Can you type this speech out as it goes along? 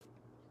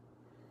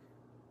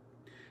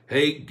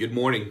Hey, good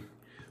morning.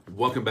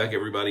 Welcome back,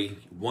 everybody,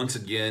 once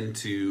again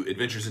to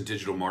Adventures in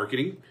Digital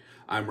Marketing.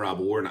 I'm Rob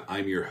Ward, and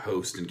I'm your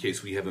host. In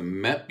case we haven't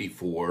met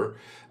before,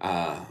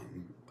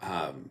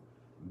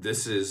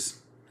 this is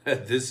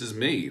this is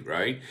me,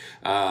 right?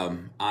 I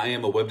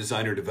am a web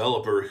designer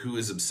developer who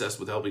is obsessed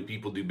with helping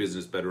people do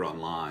business better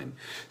online.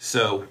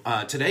 So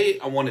today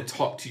I want to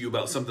talk to you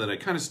about something that I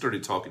kind of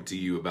started talking to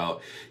you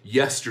about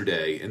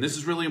yesterday, and this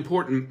is really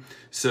important.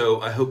 So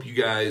I hope you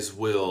guys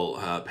will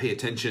pay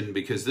attention,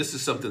 because this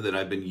is something that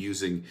I've been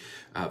using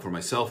for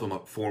myself and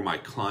for my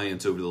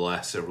clients over the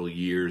last several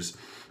years,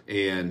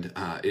 and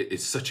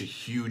it's such a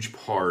huge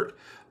part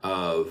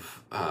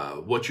of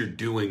what you're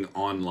doing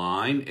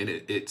online, and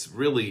it's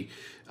really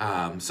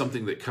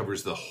something that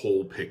covers the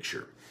whole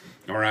picture.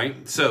 All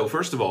right. So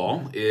first of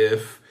all,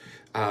 if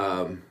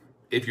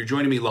you're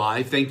joining me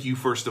live, thank you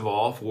first of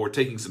all for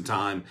taking some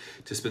time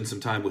to spend some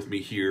time with me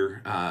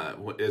here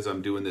as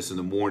I'm doing this in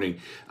the morning.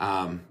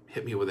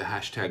 Hit me up with a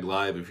hashtag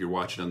live if you're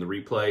watching on the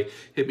replay.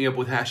 Hit me up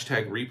with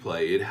hashtag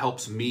replay. It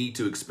helps me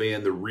to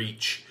expand the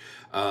reach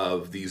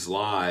of these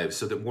lives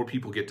so that more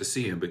people get to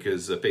see them,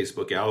 because the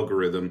Facebook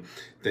algorithm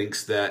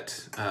thinks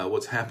that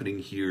what's happening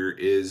here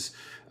is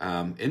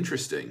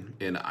interesting,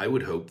 and I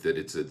would hope that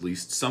it's at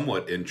least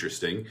somewhat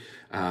interesting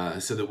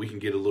so that we can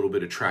get a little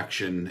bit of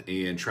traction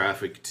and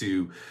traffic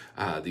to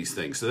these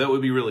things. So that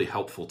would be really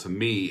helpful to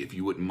me if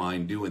you wouldn't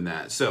mind doing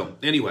that. So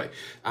anyway,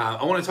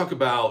 I want to talk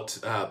about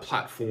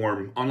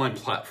online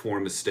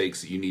platform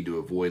mistakes that you need to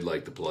avoid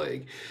like the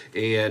plague.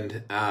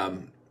 And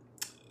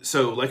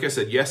so like I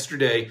said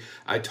yesterday,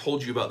 I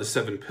told you about the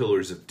 7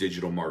 pillars of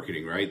digital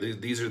marketing, right?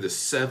 These are the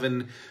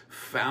 7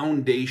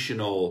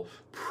 foundational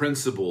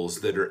principles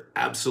that are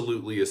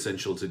absolutely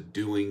essential to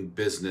doing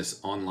business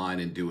online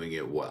and doing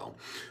it well.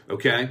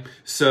 Okay,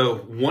 so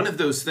one of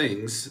those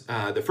things,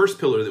 the first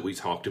pillar that we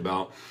talked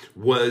about,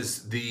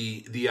 was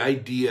the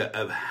idea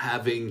of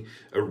having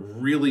a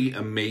really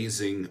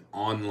amazing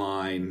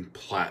online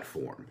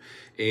platform.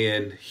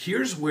 And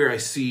here's where I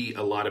see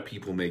a lot of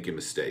people making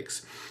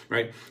mistakes,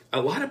 right?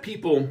 A lot of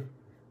people, and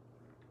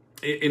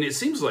it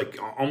seems like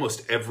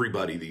almost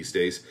everybody these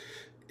days,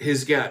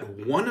 has got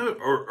one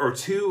or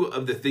two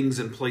of the things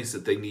in place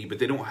that they need, but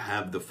they don't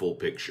have the full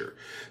picture.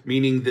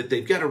 Meaning that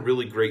they've got a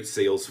really great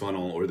sales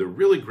funnel, or they're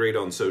really great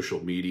on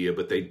social media,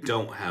 but they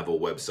don't have a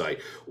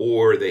website.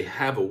 Or they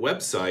have a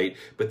website,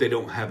 but they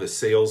don't have a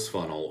sales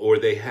funnel. Or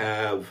they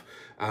have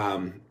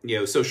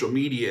social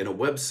media and a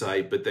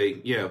website, but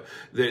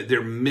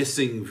they're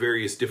missing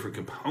various different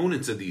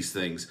components of these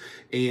things.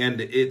 And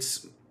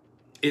it's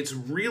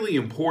really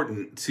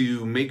important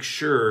to make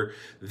sure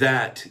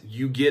that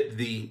you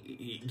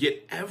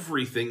get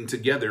everything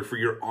together for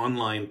your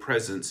online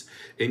presence,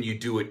 and you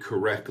do it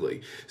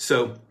correctly.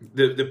 So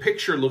the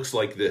picture looks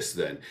like this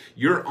then.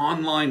 Your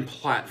online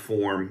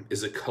platform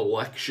is a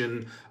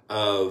collection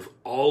of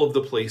all of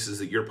the places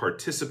that you're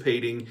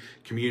participating,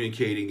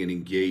 communicating, and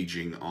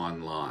engaging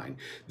online.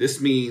 This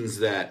means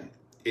that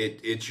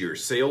it's your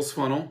sales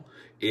funnel,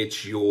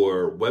 it's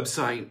your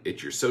website,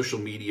 it's your social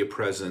media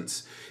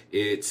presence,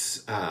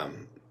 it's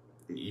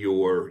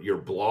your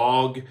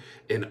blog,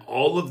 and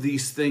all of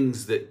these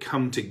things that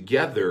come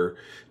together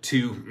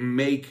to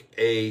make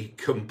a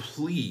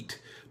complete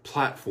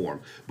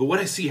platform. But what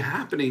I see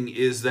happening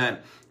is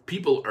that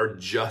people are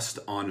just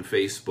on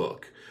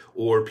Facebook,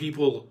 or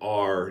people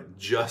are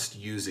just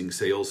using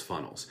sales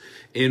funnels.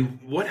 And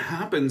what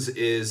happens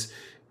is,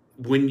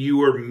 when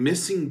you are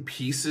missing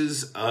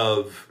pieces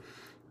of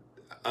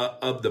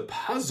the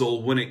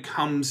puzzle when it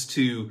comes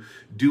to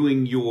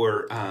doing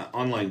your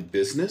online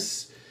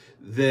business,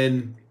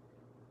 then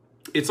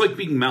it's like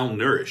being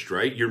malnourished,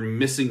 right? You're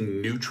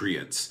missing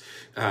nutrients.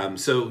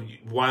 So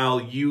while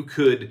you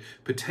could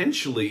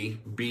potentially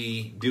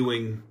be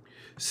doing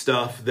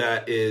stuff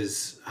that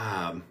is,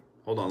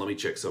 hold on, let me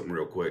check something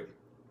real quick.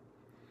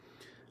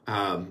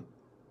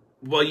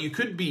 Well, you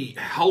could be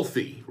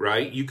healthy,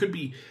 right? You could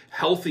be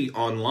healthy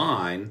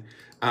online.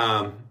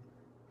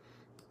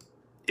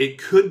 It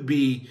could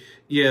be,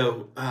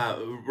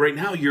 right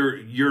now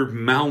you're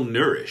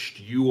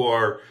malnourished. You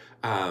are,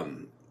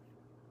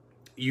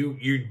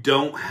 you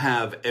don't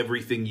have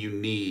everything you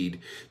need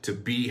to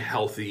be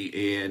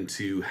healthy and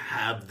to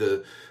have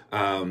the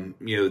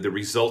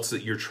results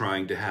that you're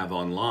trying to have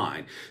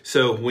online.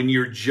 So when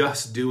you're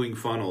just doing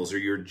funnels, or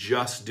you're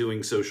just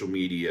doing social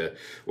media,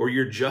 or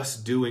you're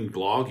just doing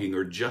blogging,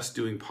 or just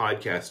doing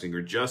podcasting,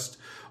 or just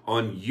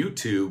on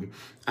YouTube,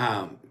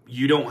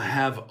 you don't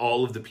have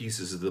all of the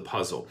pieces of the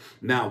puzzle.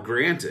 Now,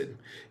 granted,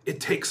 it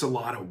takes a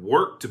lot of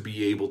work to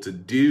be able to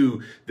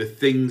do the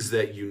things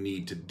that you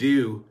need to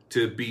do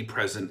to be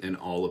present in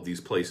all of these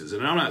places.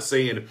 And I'm not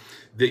saying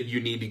that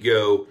you need to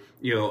go,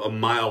 a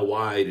mile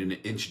wide and an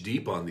inch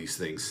deep on these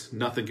things.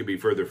 Nothing could be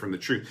further from the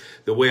truth.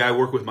 The way I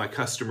work with my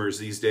customers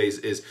these days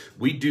is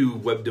we do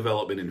web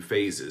development in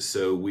phases.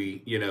 So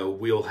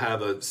we'll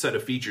have a set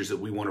of features that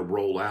we want to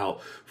roll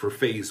out for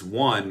phase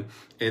 1,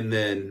 and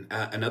then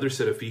another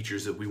set of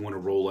features that we want to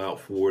roll out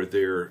for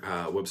their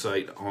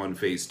website on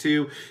phase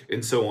 2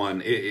 and so on.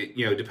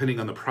 Depending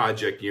on the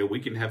project, we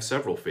can have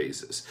several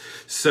phases.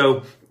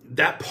 So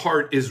that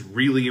part is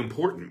really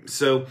important.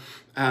 So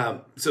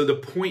the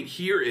point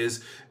here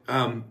is,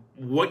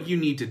 what you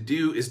need to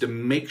do is to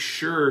make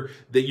sure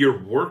that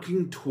you're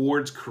working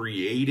towards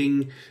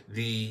creating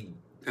the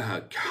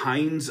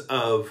kinds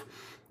of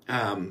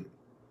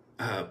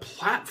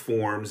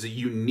platforms that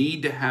you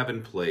need to have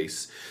in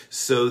place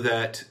so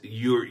that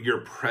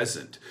you're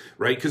present,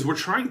 right? Because we're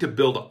trying to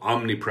build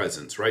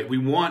omnipresence, right? We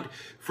want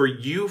for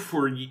you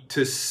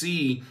to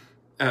see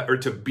or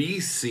to be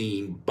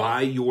seen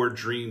by your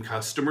dream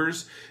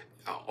customers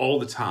all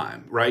the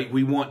time, right?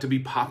 We want to be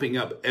popping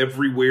up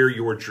everywhere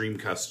your dream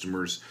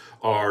customers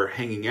are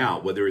hanging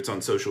out, whether it's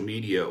on social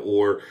media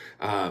or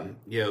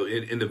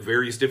in the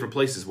various different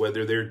places,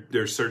 whether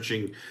they're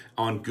searching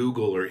on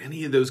Google or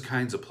any of those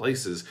kinds of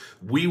places.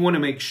 We want to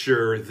make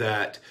sure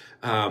that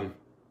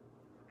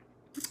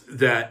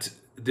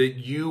that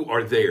you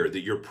are there, that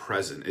you're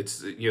present. It's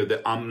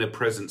the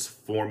omnipresence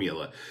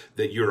formula,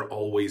 that you're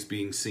always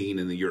being seen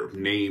and that your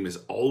name is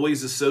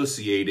always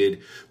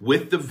associated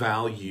with the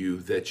value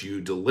that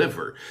you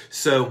deliver.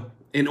 So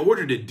in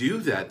order to do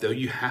that, though,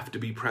 you have to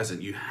be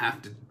present. You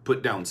have to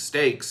put down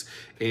stakes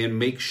and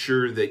make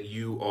sure that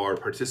you are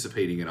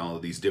participating in all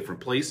of these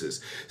different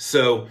places.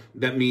 So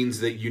that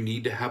means that you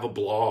need to have a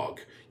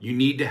blog. You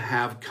need to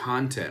have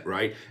content,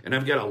 right? And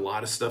I've got a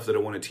lot of stuff that I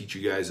want to teach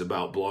you guys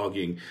about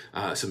blogging,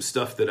 some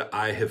stuff that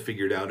I have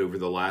figured out over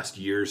the last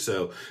year or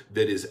so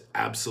that is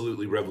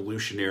absolutely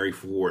revolutionary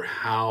for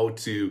how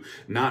to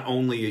not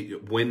only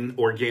win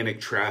organic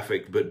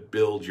traffic, but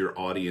build your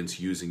audience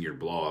using your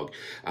blog.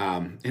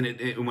 And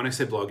when I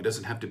say blog, it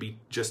doesn't have to be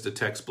just a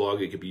text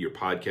blog. It could be your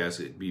podcast,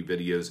 it could be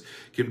videos,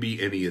 it can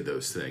be any of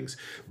those things.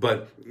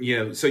 But,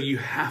 so you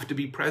have to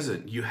be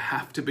present. You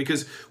have to,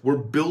 because we're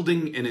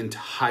building an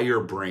entire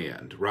brand,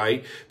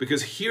 right?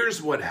 Because here's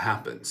what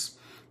happens.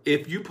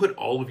 If you put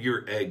all of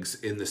your eggs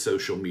in the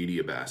social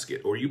media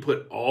basket, or you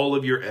put all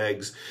of your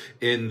eggs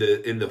in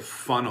the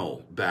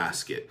funnel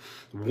basket,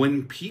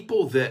 when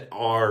people that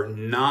are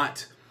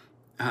not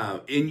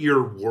in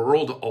your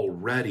world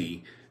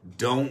already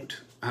don't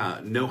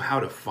know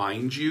how to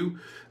find you,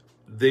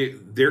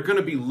 they're going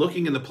to be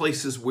looking in the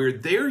places where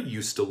they're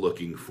used to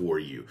looking for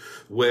you.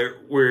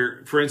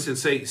 Where, for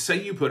instance,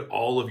 say you put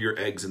all of your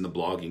eggs in the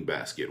blogging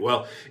basket.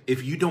 Well,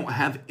 if you don't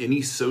have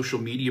any social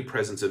media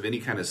presence of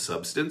any kind of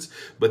substance,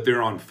 but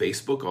they're on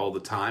Facebook all the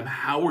time,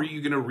 how are you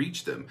going to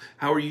reach them?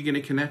 How are you going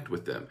to connect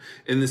with them?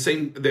 And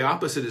the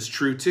opposite is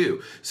true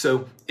too.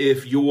 So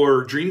if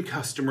your dream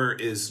customer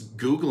is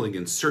Googling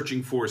and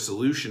searching for a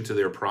solution to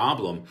their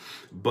problem,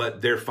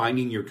 but they're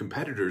finding your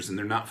competitors and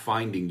they're not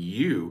finding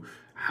you,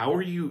 how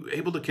are you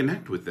able to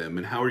connect with them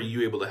and how are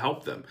you able to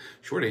help them?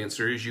 Short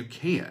answer is you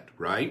can't,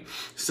 right?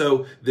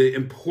 So the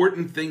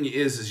important thing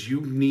is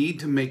you need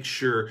to make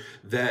sure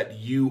that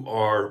you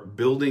are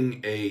building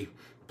a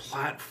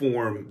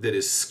platform that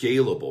is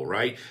scalable,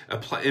 right?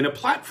 And a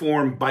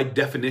platform by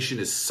definition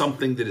is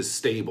something that is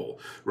stable,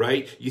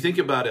 right? You think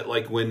about it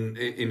like when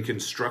in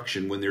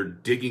construction, when they're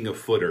digging a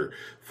footer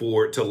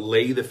to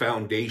lay the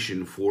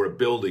foundation for a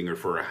building or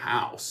for a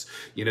house.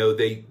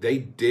 They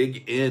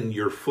dig in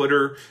your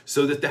footer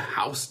so that the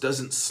house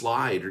doesn't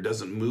slide or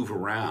doesn't move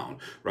around,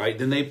 right?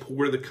 Then they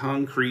pour the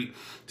concrete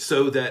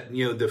so that,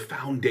 the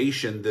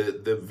foundation,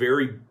 the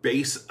very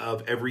base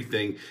of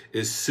everything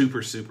is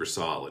super, super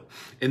solid.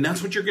 And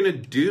that's what you're going to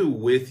do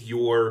with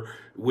your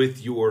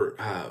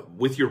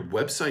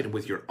website and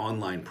with your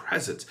online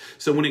presence.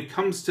 So when it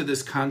comes to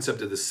this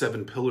concept of the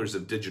 7 pillars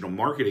of digital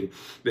marketing,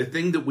 the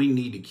thing that we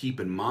need to keep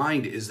in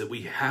mind is that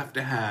we have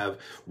to have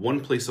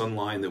one place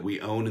online that we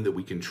own and that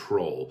we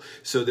control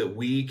so that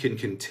we can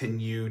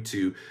continue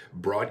to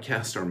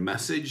broadcast our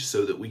message,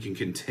 so that we can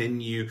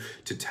continue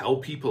to tell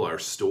people our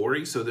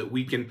story, so that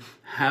we can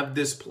have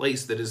this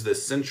place that is the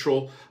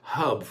central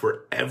hub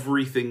for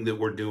everything that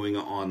we're doing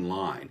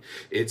online.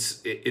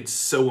 It's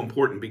so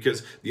important,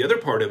 because the other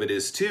part of it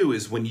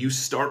is when you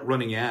start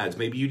running ads,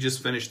 maybe you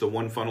just finished the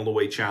One Funnel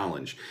Away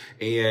challenge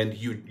and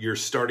you're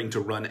starting to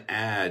run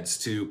ads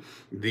to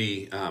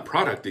the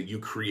product that you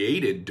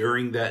created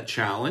during that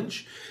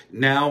challenge.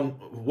 Now,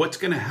 what's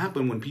going to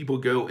happen when people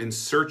go and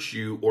search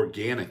you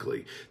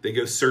organically? They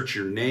go search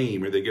your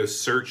name or they go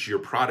search your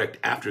product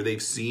after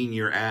they've seen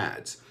your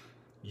ads.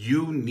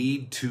 You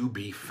need to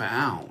be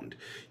found.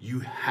 You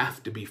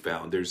have to be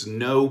found. There's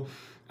no,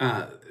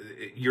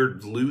 you're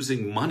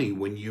losing money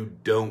when you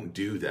don't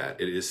do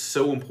that. It is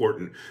so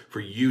important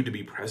for you to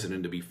be present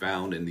and to be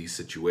found in these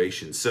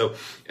situations. So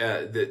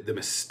the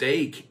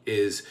mistake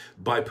is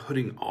by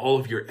putting all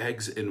of your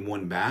eggs in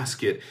one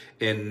basket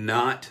and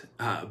not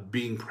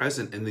being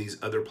present in these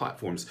other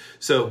platforms.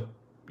 So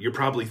you're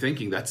probably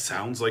thinking that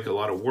sounds like a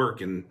lot of work,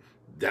 and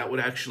that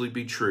would actually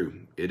be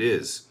true. It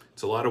is.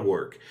 It's a lot of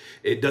work.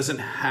 It doesn't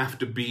have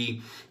to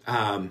be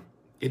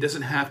It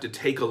doesn't have to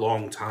take a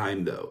long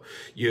time though.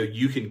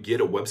 You can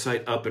get a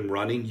website up and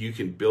running. You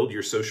can build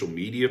your social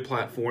media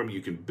platform.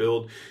 You can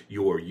build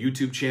your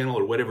YouTube channel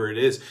or whatever it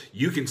is.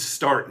 You can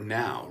start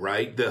now,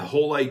 right? The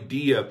whole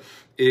idea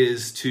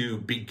is to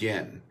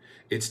begin.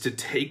 It's to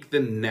take the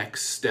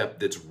next step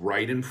that's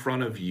right in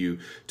front of you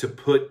to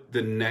put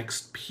the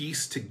next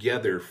piece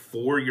together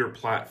for your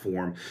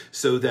platform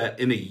so that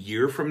in a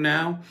year from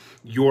now,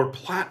 your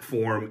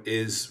platform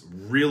is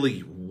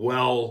really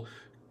well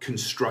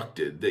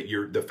constructed, that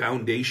the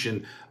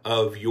foundation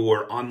of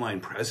your online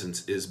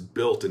presence is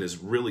built and is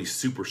really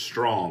super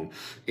strong,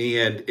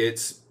 and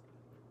it's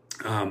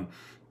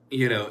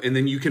and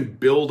then you can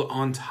build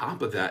on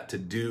top of that to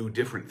do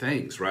different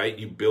things, right?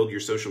 You build your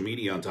social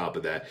media on top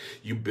of that.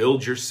 You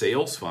build your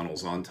sales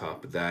funnels on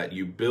top of that.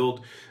 You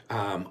build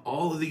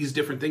all of these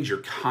different things, your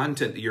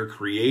content that you're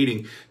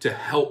creating to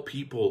help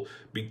people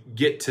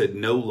get to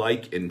know,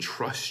 like, and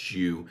trust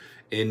you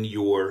in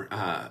your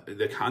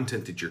the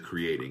content that you're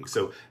creating.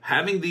 So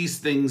having these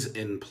things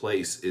in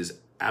place is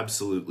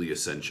absolutely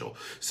essential.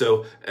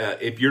 So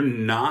if you're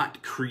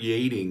not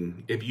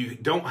creating, if you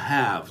don't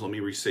have, let me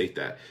restate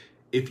that.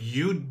 If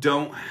you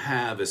don't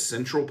have a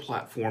central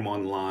platform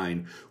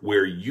online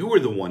where you are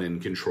the one in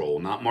control,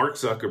 not Mark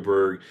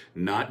Zuckerberg,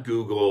 not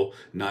Google,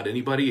 not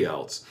anybody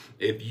else,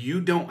 if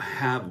you don't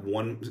have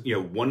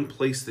one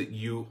place that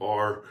you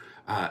are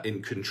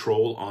in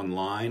control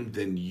online,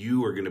 then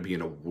you are going to be in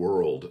a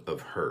world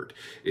of hurt.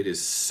 It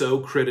is so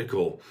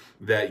critical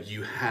that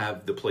you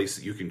have the place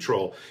that you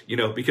control,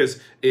 because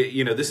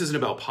this isn't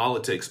about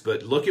politics,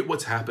 but look at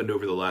what's happened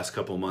over the last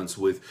couple of months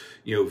with,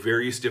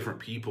 various different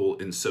people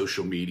in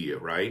social media,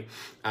 right?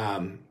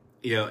 And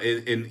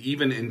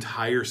even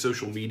entire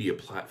social media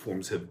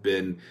platforms have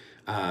been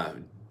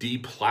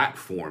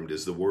deplatformed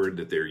is the word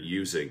that they're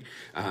using.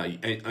 On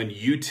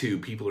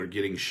YouTube, people are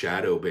getting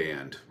shadow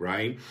banned,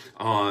 right?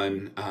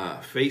 On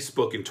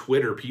Facebook and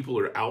Twitter, people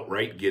are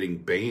outright getting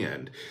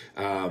banned.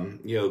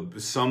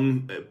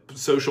 Some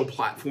social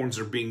platforms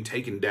are being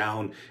taken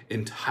down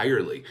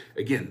entirely.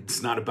 Again,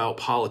 it's not about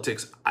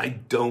politics. I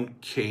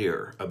don't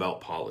care about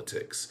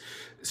politics.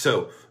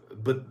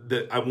 But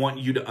I want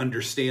you to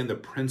understand the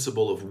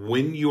principle of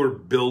when you're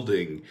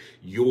building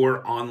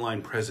your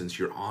online presence,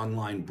 your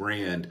online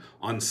brand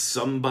on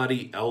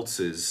somebody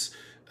else's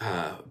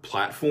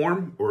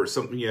platform or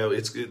something,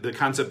 the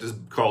concept is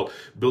called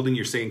building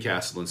your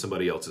sandcastle in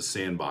somebody else's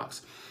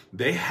sandbox.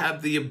 They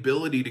have the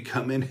ability to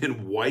come in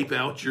and wipe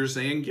out your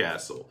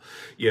sandcastle,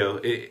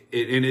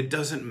 and it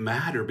doesn't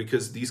matter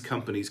because these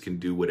companies can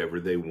do whatever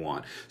they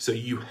want. So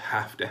you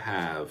have to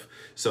have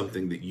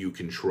something that you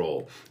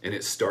control, and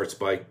it starts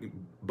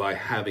by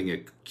having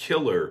a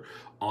killer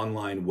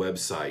online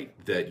website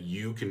that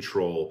you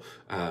control,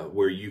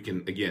 where you can,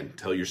 again,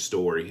 tell your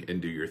story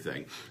and do your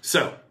thing.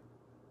 So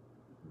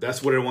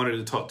that's what I wanted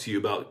to talk to you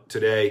about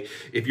today.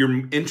 If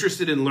you're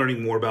interested in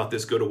learning more about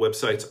this, go to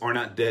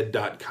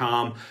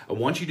websitesarnotdead.com. I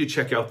want you to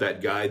check out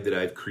that guide that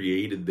I've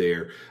created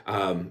there.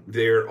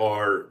 There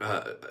are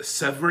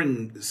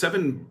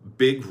 7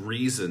 big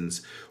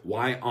reasons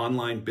why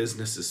online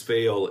businesses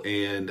fail,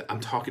 and I'm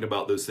talking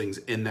about those things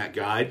in that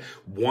guide.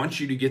 Want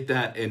you to get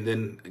that, and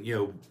then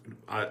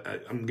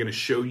I'm going to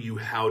show you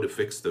how to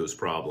fix those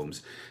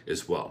problems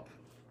as well.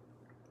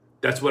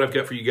 That's what I've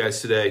got for you guys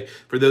today.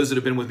 For those that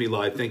have been with me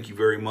live, thank you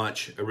very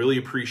much. I really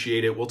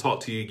appreciate it. We'll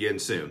talk to you again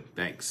soon.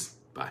 Thanks.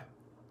 Bye.